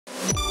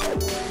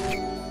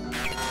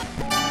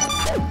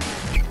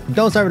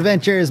Don't Starve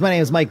Adventures, my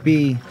name is Mike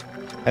B.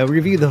 I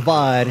reviewed the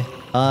VOD.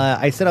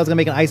 I said I was gonna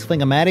make an ice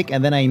Flingamatic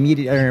and then I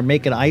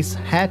make an ice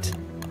hat.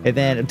 And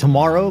then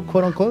tomorrow,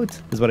 quote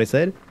unquote, is what I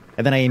said.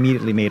 And then I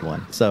immediately made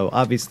one. So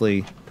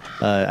obviously,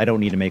 I don't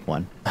need to make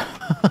one.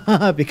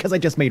 because I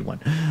just made one.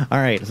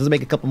 Alright, so let's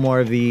make a couple more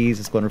of these.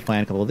 Let's go and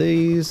refine a couple of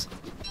these.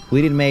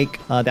 We didn't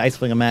make the ice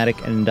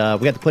Flingamatic, and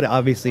we have to put it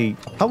obviously,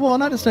 well,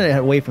 not just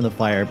away from the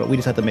fire, but we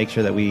just have to make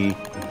sure that we...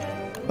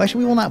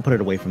 Actually, we will not put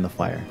it away from the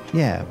fire.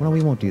 Yeah, well,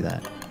 we won't do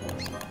that.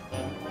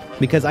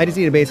 Because I just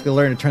need to basically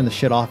learn to turn the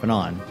shit off and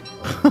on.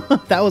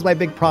 That was my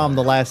big problem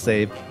the last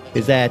save,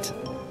 is that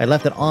I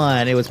left it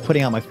on, it was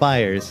putting out my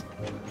fires.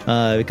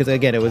 Because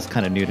again, it was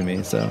kind of new to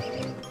me, so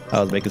I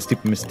was making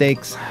stupid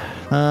mistakes.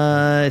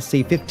 Let's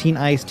see, 15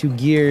 ice, 2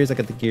 gears. I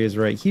got the gears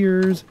right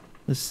here.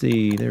 Let's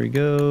see, there we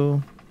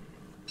go.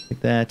 Like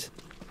that.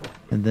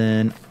 And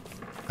then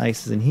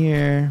ice is in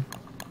here.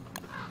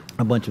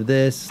 A bunch of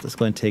this. Let's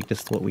go and take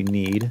just what we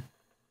need.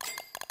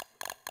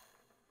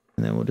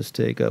 And then we'll just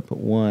take put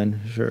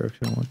one. Sure,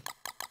 one.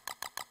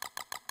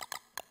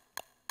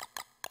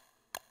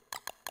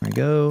 There we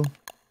go.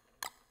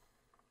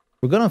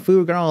 We're good on food,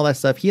 we're good on all that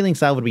stuff. Healing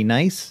salve would be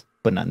nice,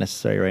 but not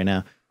necessary right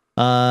now.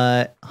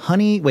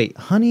 Honey, wait,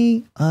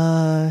 honey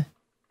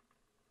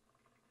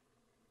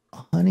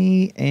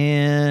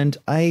and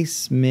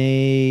ice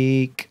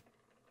make...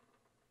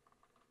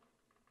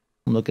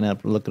 I'm looking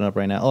up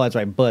right now. Oh, that's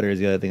right, butter is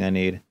the other thing I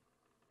need.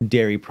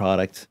 Dairy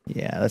product.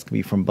 Yeah, that's gonna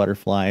be from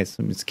butterflies.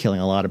 I'm just killing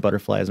a lot of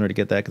butterflies in order to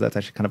get that, because that's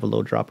actually kind of a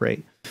low drop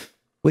rate,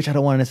 which I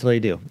don't want to necessarily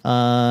do.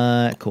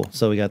 Cool.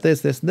 So we got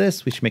this.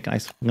 We should make an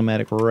ice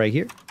Flingamatic right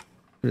here.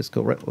 We'll just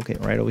go right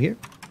over here,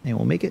 and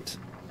we'll make it.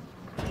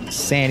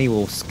 Sandy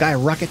will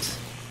skyrocket,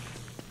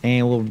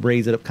 and we'll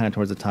raise it up kind of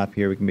towards the top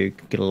here. We can maybe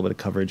get a little bit of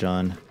coverage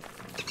on.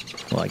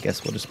 Well, I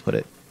guess we'll just put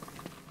it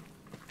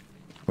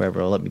wherever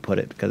it'll let me put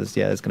it, because it's,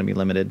 yeah, it's going to be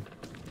limited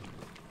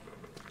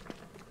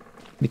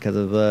because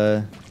of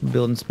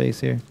building space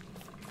here.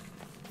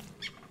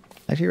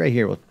 Actually, right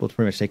here, we'll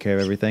pretty much take care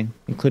of everything,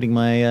 including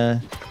my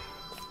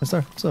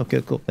star. So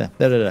okay, cool.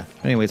 Yeah,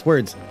 Anyways,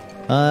 words.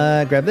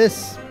 Grab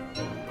this.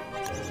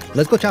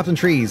 Let's go chop some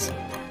trees.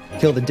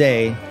 Kill the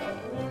day.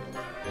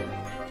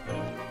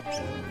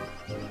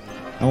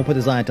 I won't put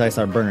this on until I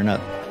start burning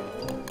up.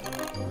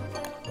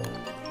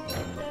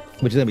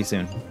 Which is gonna be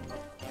soon.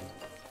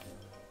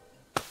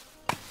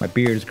 My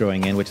beard is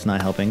growing in, which is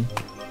not helping.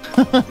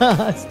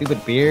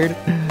 Stupid beard.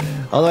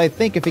 Although I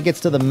think if it gets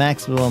to the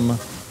maximum,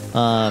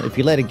 if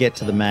you let it get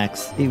to the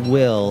max, it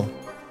will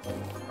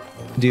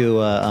do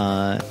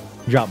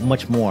drop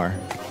much more.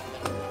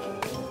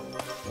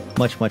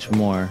 Much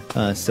more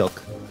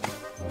silk.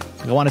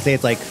 I want to say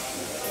it's like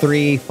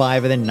 3,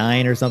 5, and then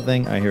 9 or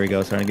something. All right, here we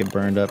go. Starting to get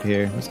burned up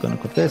here. Let's go and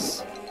equip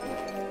this.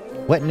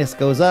 Wetness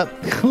goes up.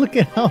 Look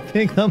at how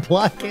big the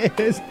block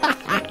is.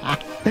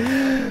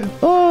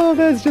 Oh,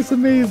 that's just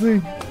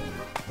amazing.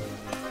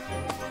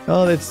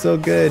 Oh, that's so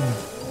good.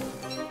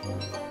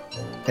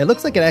 It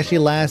looks like it actually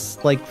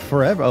lasts like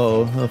forever.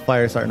 Oh, the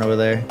fire's starting over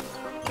there.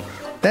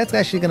 That's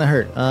actually gonna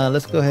hurt.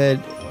 Let's go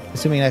ahead.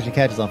 Assuming it actually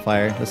catches on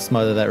fire. Let's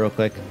smother that real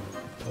quick.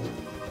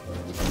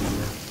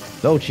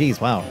 Oh, jeez,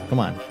 wow. Come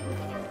on.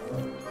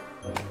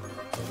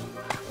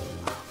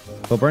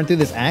 We'll burn through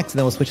this axe, and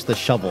then we'll switch to the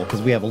shovel,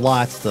 because we have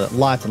lots and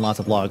lots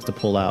of logs to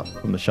pull out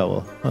from the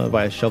shovel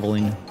by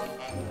shoveling.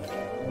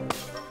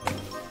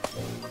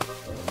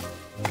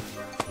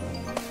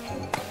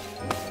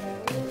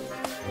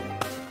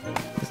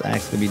 This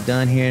axe will be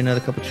done here.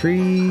 Another couple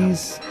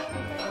trees.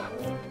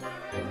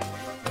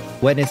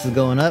 Wetness is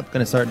going up.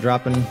 Gonna start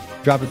dropping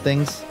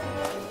things.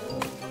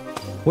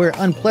 We're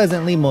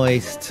unpleasantly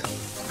moist.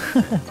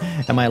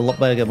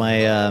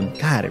 And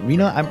God, you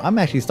know, I'm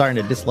actually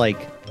starting to dislike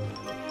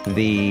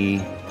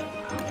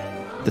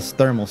this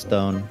thermal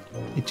stone.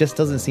 It just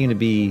doesn't seem to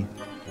be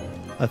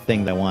a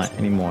thing that I want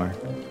anymore.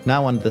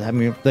 Not one to have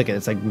me look at it,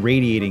 it's like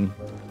radiating.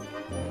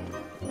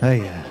 Oh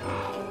yeah.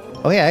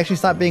 Oh yeah, I actually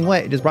stopped being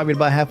wet. It just brought me to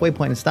about halfway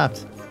point and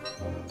stopped.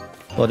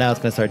 Well, now it's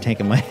gonna start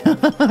tanking my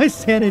my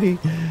sanity.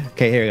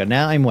 Okay, here we go.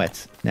 Now I'm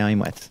wet.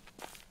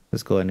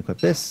 Let's go ahead and equip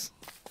this.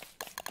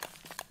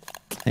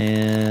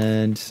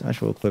 And I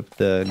should equip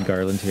the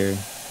garland here.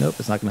 Nope,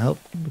 it's not going to help.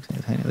 Looks like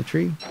it's hanging on the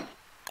tree.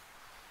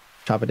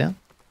 Chop it down.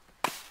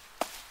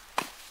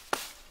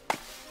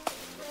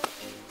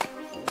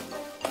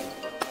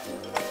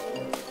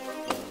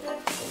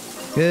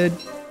 Good.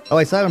 Oh,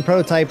 I still haven't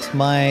prototyped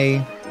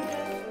my...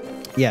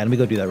 Yeah, let me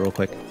go do that real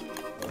quick.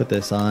 Put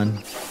this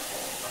on.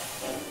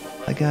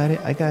 I got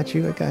it. I got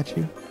you.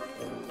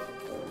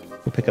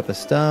 We'll pick up the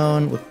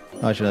stone.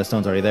 Oh, actually, the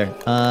stone's already there.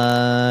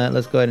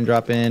 Let's go ahead and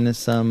drop in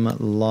some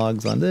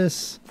logs on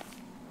this.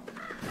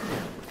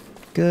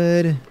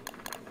 Good.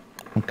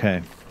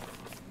 Okay.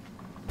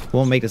 We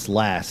won't make this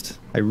last.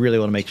 I really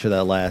want to make sure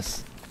that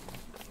lasts.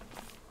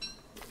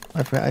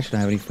 I forgot I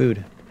shouldn't have any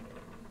food.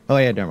 Oh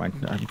yeah, never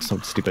mind. I'm so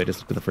stupid. I just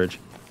looked at the fridge.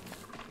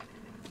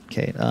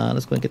 Okay,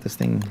 let's go and get this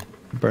thing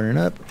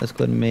burning up. Let's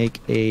go ahead and make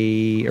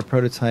a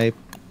prototype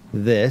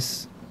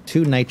this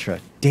 2 nitra.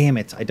 Damn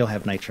it, I don't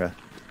have nitra.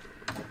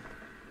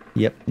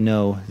 Yep,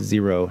 no,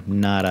 0,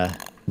 nada,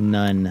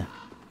 none.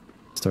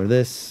 Store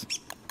this.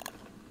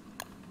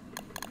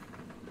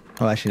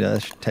 Oh, actually,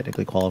 that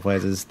technically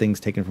qualifies as things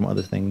taken from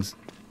other things.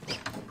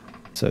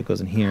 So it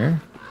goes in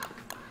here.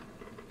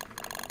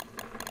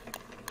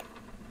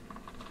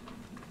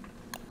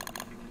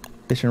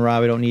 Fish and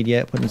rod we don't need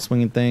yet. Put in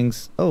swinging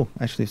things. Oh,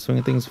 actually,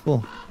 swinging things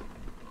full.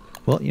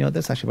 Well, you know,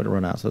 that's actually about to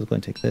run out, so let's go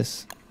and take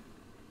this.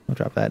 We'll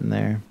drop that in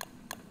there.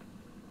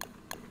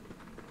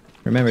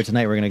 Remember,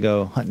 tonight we're going to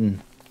go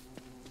hunting.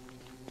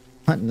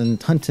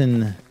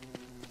 Hunting.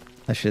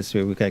 That's just,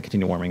 we got to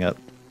continue warming up.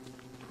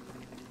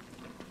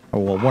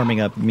 Or, well, warming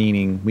up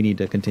meaning we need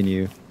to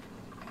continue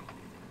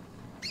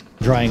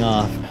drying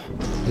off.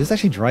 Does this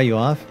actually dry you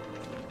off?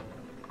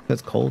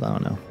 That's cold? I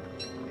don't know.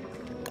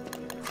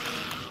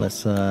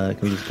 Let's,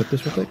 can we just cook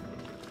this real quick?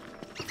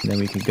 And then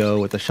we could go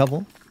with the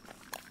shovel.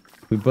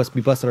 We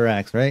busted our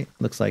axe, right?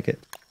 Looks like it.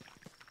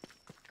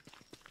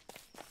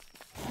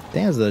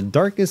 Damn, it's the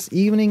darkest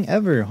evening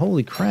ever.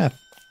 Holy crap.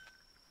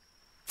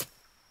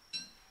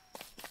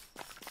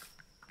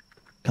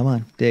 Come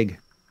on, dig.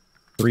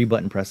 3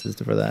 button presses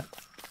for that.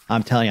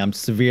 I'm telling you, I'm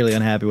severely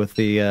unhappy with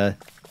the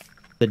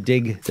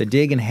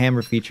dig and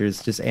hammer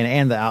features, just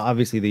and the,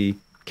 obviously the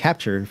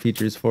capture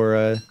features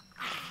for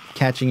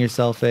catching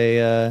yourself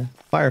a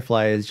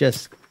firefly is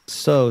just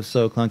so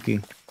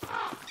clunky.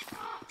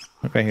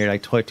 Look right here,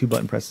 like 2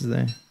 button presses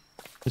there.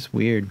 Just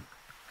weird.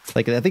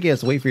 Like, I think you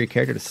have to wait for your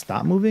character to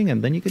stop moving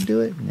and then you can do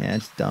it. Yeah,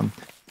 it's dumb.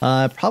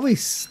 Probably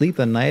sleep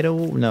the night.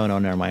 No,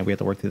 never mind. We have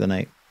to work through the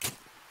night,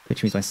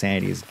 which means my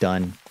sanity is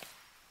done.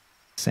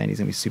 Sanity's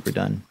gonna be super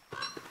done.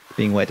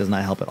 Being wet does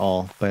not help at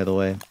all, by the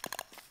way.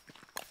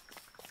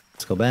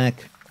 Let's go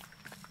back.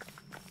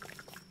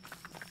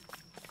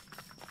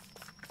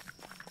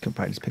 Could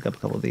probably just pick up a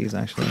couple of these,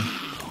 actually.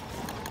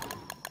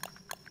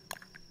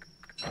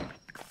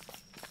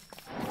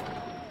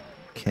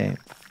 Okay,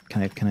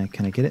 can I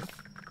get it?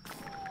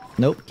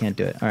 Nope, can't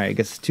do it. All right, I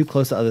guess it's too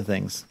close to other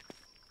things.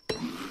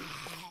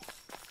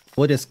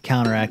 We'll just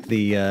counteract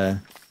the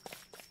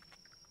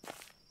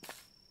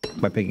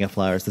by picking up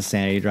flowers, the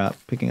sanity drop,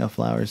 picking up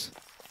flowers.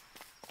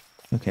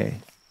 Okay.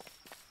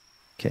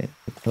 Okay,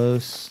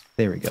 close.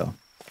 There we go.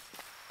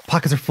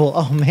 Pockets are full.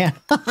 Oh, man.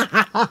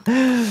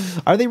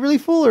 Are they really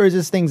full, or is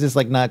this things just,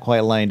 like, not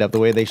quite lined up the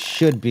way they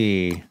should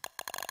be?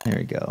 There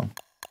we go.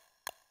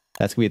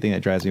 That's gonna be a thing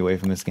that drives me away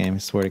from this game, I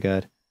swear to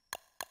God.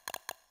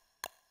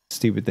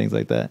 Stupid things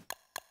like that.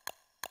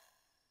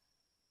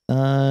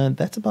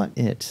 That's about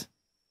it.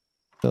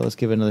 So let's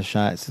give it another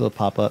shot. See, it'll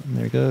pop up.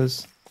 There it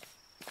goes.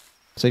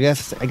 So I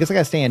guess I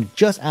gotta stand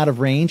just out of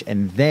range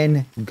and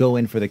then go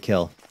in for the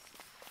kill.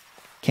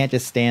 Can't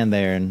just stand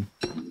there and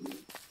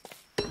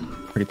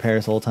prepare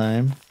this whole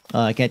time.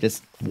 I can't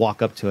just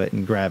walk up to it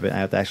and grab it. I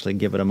have to actually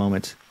give it a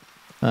moment.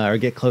 Or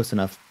get close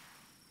enough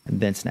and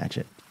then snatch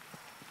it.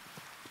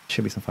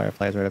 Should be some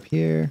fireflies right up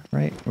here,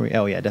 right?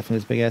 Oh yeah, definitely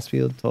this big ass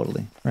field.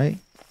 Totally. Right?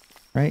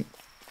 Right?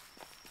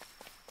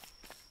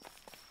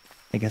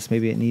 I guess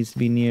maybe it needs to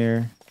be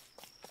near...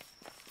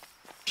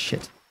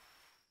 Shit.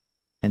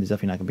 And there's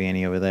definitely not going to be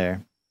any over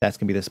there. That's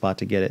going to be the spot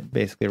to get it.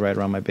 Basically right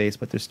around my base.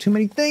 But there's too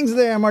many things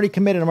there. I'm already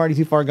committed. I'm already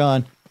too far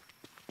gone.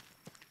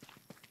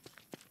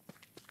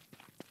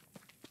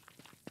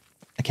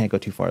 I can't go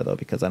too far though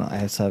because I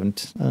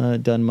haven't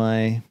done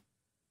my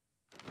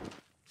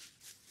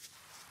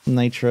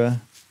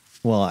nitra.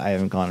 Well, I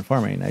haven't gone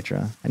far many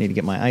nitra. I need to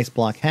get my ice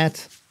block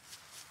hat.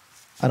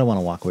 I don't want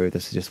to walk away with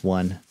this. It's just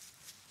one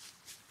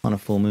on a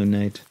full moon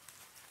night.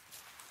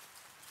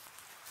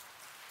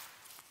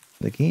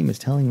 The game is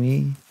telling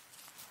me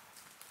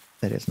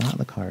that it's not in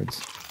the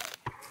cards.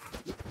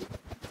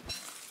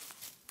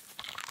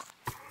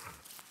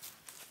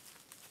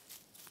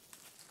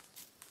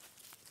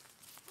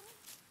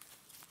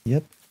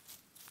 Yep.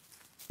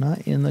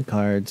 Not in the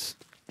cards.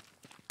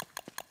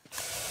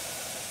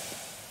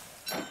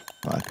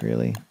 Fuck,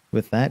 really?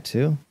 With that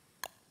too?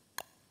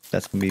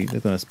 That's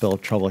gonna spell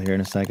trouble here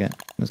in a second.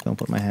 I'm just gonna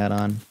put my hat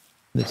on.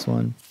 This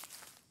one.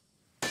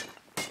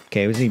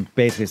 Okay, we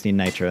basically just need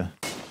nitra.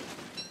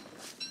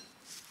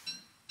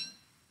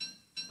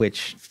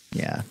 Which,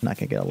 yeah, not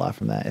gonna get a lot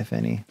from that, if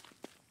any.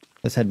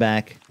 Let's head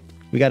back.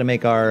 We gotta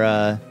make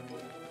our,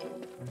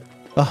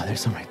 Oh, there's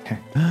some right there.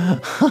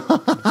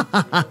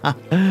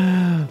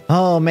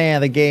 Oh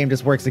man, the game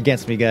just works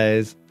against me,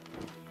 guys.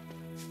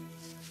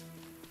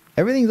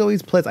 Everything's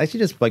always pleasant. I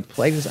should just, like,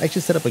 I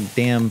should set up a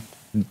damn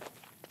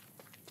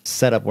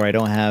setup where I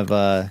don't have,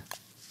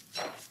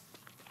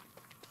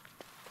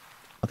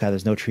 Okay,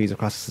 there's no trees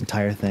across this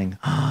entire thing.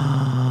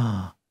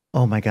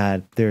 Oh my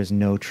god, there's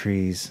no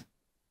trees.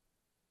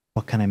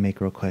 What can I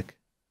make real quick?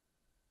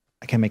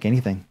 I can't make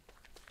anything.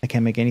 I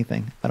can't make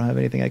anything. I don't have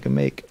anything I can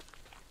make.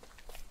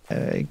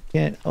 I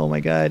can't. Oh my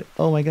god.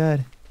 Oh my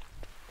god.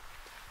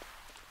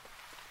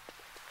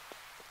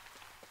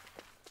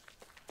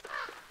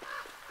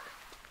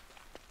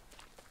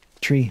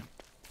 Tree.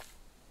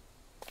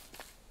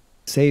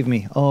 Save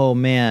me. Oh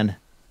man.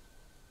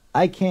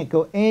 I can't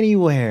go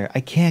anywhere. I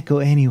can't go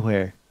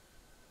anywhere.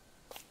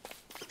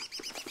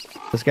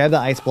 Let's grab the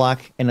ice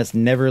block and let's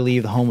never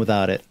leave the home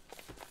without it.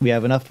 We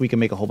have enough. We can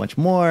make a whole bunch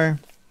more.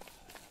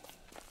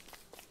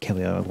 Can't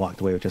believe I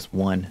walked away with just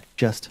one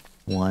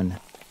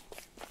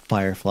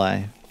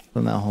firefly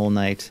from that whole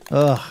night.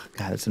 Oh,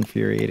 God, it's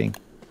infuriating.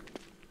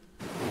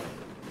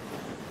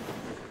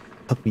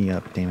 Hook me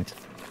up, damn it.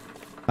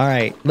 All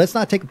right, let's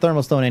not take the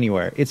thermal stone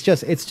anywhere. It's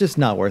just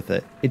not worth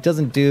it. It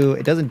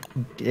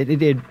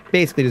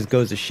basically just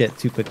goes to shit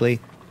too quickly.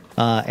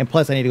 And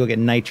plus I need to go get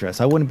nitra,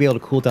 so I wouldn't be able to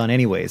cool down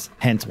anyways,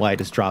 hence why I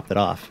just dropped it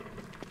off.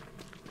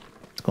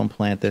 Let's go and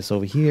plant this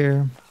over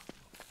here.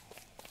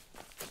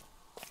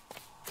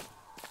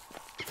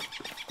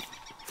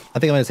 I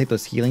think I'm going to take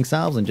those healing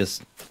salves and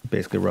just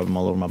basically rub them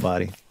all over my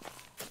body.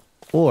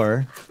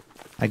 Or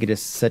I could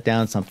just set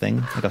down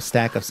something, like a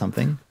stack of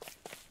something,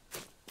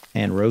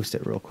 and roast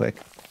it real quick.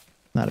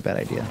 Not a bad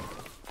idea.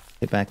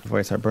 Get back before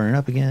I start burning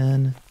up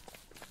again.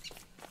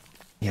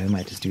 Yeah, we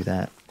might just do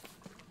that.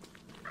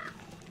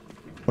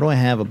 What do I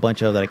have a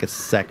bunch of that I could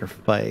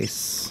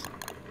sacrifice?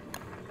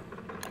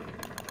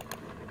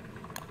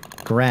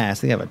 Grass.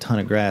 I think I have a ton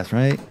of grass,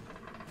 right?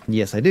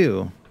 Yes, I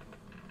do.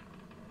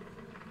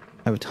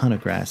 I have a ton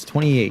of grass.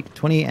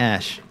 20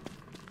 ash.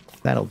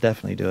 That'll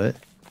definitely do it.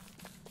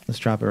 Let's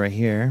drop it right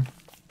here.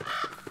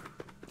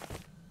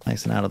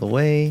 Nice and out of the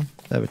way. Do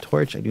I have a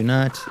torch? I do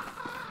not.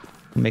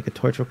 Make a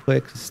torch real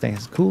quick. Stay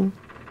cool.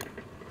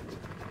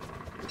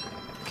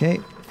 Okay,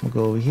 we'll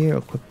go over here.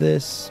 Equip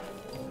this.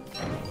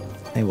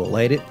 And we'll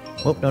light it.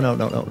 Oh, no.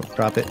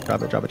 Drop it. Then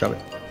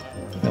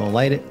we'll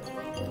light it.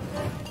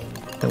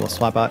 Then we'll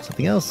swap out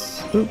something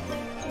else. Boop.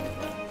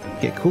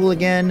 Get cool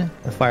again.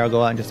 The fire will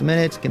go out in just a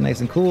minute. Get nice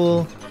and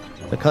cool.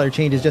 The color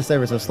changes just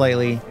ever so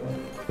slightly.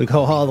 We go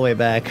all the way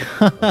back.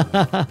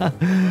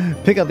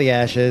 Pick up the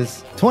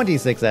ashes.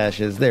 26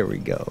 ashes. There we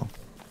go.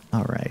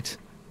 All right.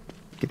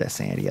 Get that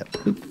sandy up.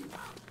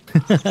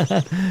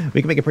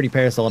 We can make a pretty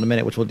parasol in a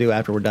minute, which we'll do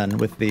after we're done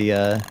with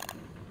the...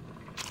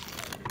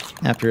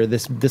 after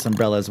this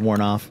umbrella is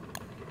worn off.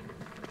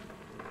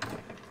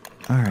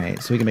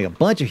 Alright, so we can make a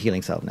bunch of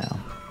healing salve now.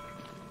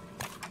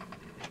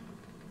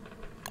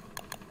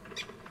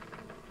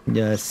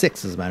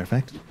 6 as a matter of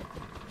fact.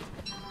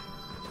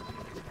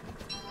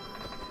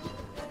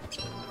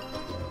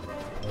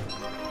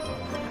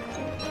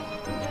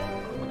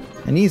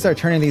 I need to start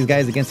turning these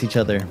guys against each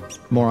other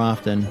more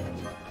often.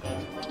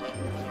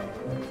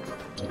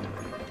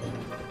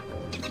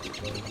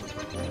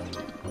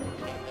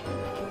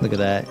 Look at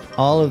that.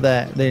 All of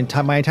that,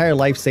 my entire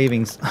life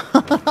savings,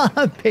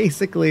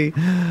 basically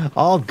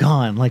all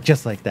gone, like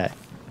just like that.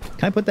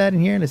 Can I put that in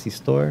here? Let's see,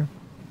 store.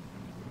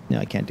 No,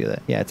 I can't do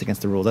that. Yeah, it's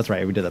against the rules. That's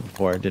right, we did that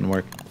before. It didn't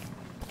work.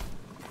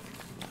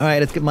 All right,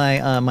 let's get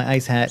my my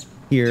ice hat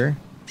here.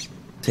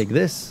 Take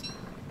this.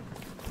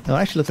 Oh, it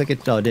actually looks like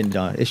it. Oh, it didn't.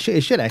 It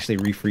should actually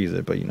refreeze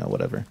it, but you know,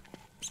 whatever.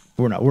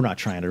 We're not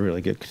trying to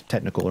really get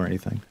technical or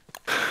anything.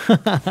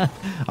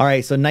 All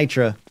right, so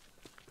nitra.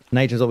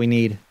 Nitra's what we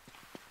need.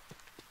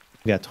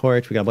 We got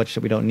torch. We got a bunch of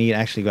shit we don't need.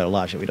 Actually, we got a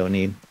lot of shit we don't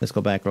need. Let's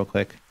go back real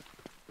quick.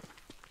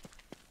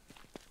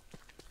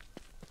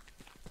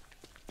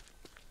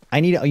 I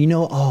need, you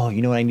know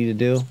what I need to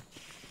do?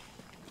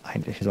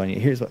 Here's what I need.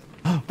 Here's what.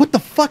 What the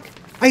fuck?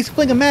 Ice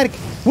Flingamatic,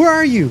 where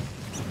are you?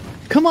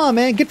 Come on,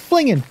 man, get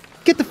flinging.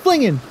 Get the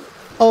flinging.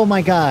 Oh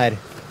my god.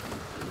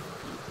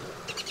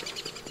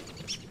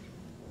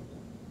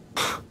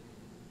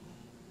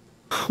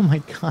 Oh my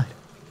god.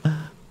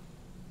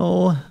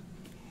 Oh